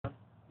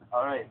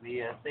Alright,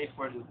 the safe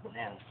word is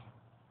bananas.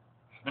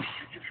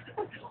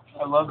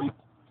 I love you.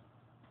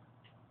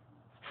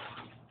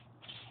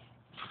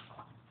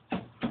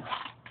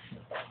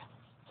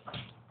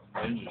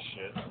 Ninja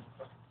shit.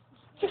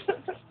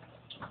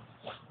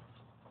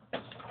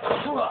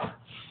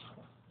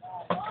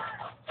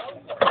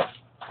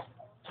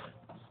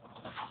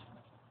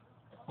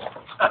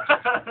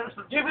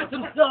 Give it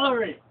some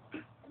celery!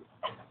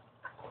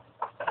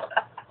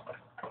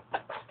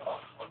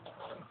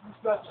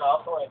 That's an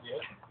awful idea.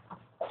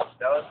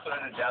 That was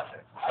putting it down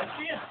there. I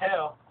see a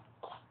tail.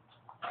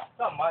 It's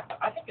not my.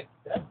 I think it's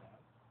dead.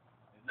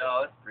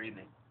 No, it's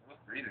breathing. It's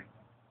breathing.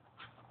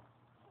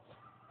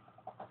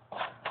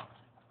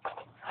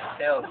 The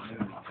tail is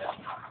moving.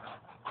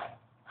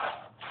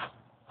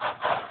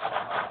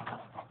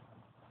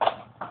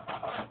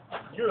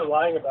 You were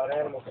lying about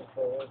animal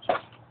control, weren't you?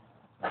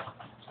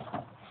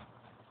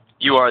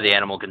 You are the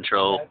animal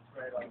control. You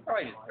can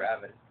probably just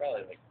grab it. It's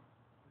probably like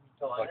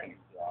fucking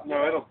exhausting.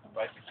 No, it'll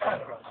bite the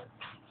cat.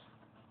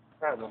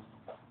 I don't know.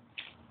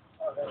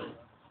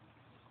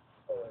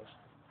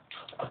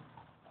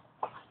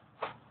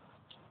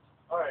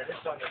 Alright,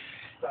 it's done.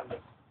 It's done.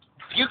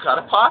 You caught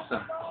a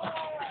possum.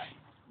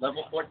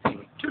 Level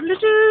 14.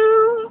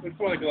 It's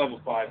more like a level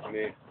 5 for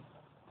me.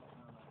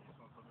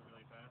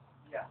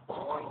 Yeah. Yes.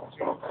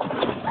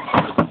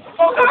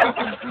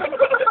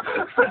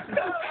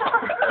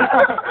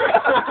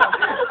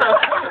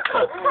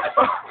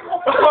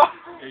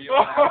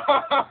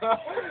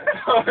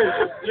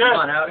 Come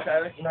on out,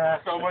 Tyler. Nah,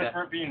 so much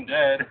for being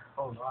dead.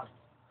 Hold on.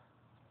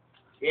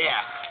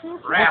 Yeah.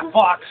 Rat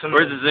fox.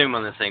 Where's the zoom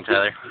on this thing,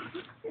 Tyler?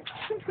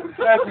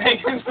 That's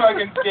making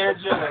fucking scared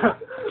shit.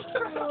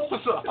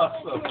 That's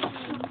awesome.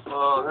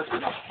 Oh, that's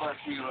gonna fuck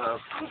you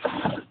up.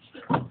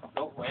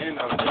 Don't land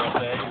on that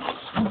thing.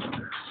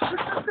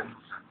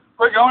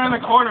 We're going in the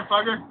corner,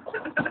 fucker.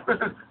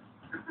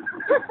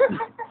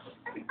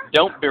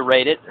 Don't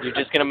berate it. You're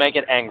just gonna make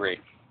it angry.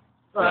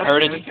 You're gonna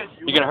hurt it.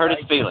 You're gonna hurt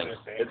its feelings.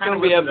 It's gonna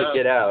be able to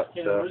get out,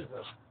 so.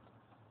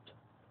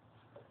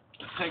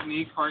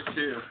 Technique part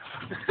 2.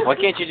 Why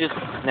can't you just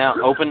now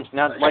open?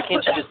 Now, why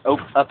can't you just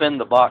up in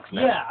the box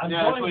now? Yeah,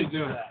 that's what he's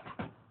doing.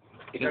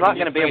 It's not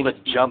gonna be able to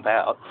jump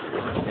out.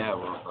 Yeah,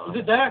 well. Is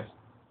it there?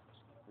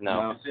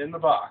 No. It's in the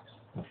box.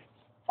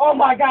 Oh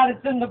my God,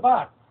 it's in the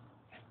box.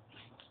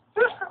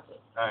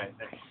 Alright,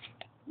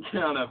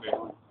 get on up here.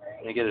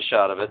 Let me get a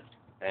shot of it,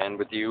 and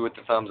with you with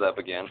the thumbs up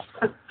again.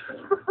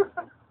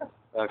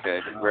 Okay,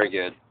 very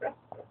good.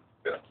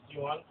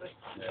 You want it?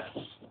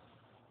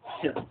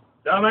 Yeah.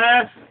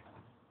 Dumbass!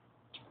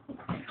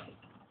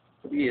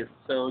 He is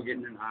so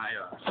getting an eye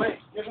off. Wait,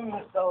 give him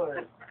the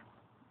celery.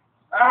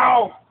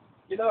 Ow!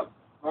 Get up,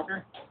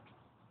 fucker.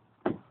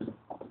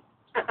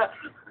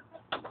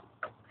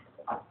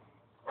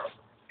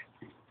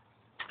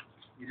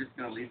 You just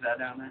gonna leave that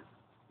down there?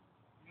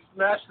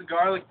 Smash the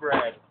garlic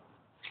bread.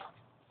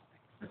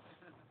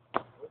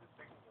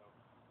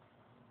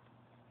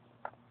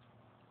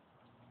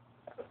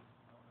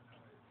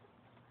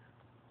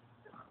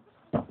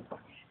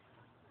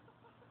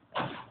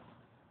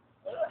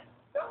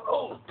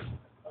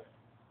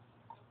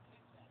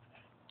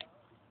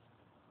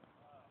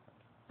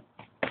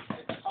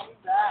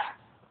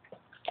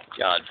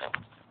 God.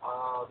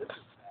 Oh, this is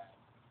bad.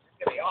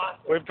 It's gonna be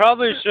awesome. We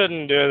probably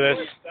shouldn't do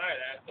this.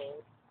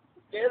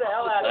 Get the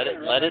hell out of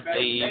here. Let it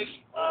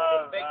be.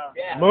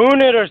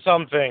 Moon it or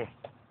something.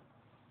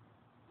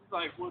 He's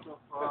like, what the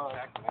fuck?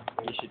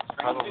 You should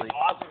probably.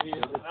 Awesome.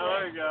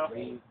 There you go.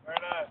 Very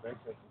nice.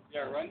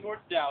 Yeah, run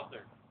towards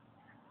Douther.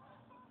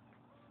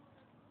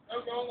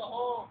 Don't go in the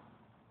hole.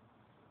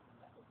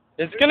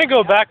 It's gonna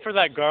go back for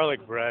that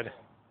garlic bread.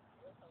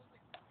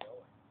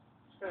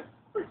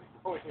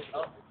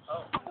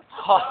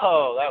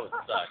 Oh, that would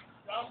suck.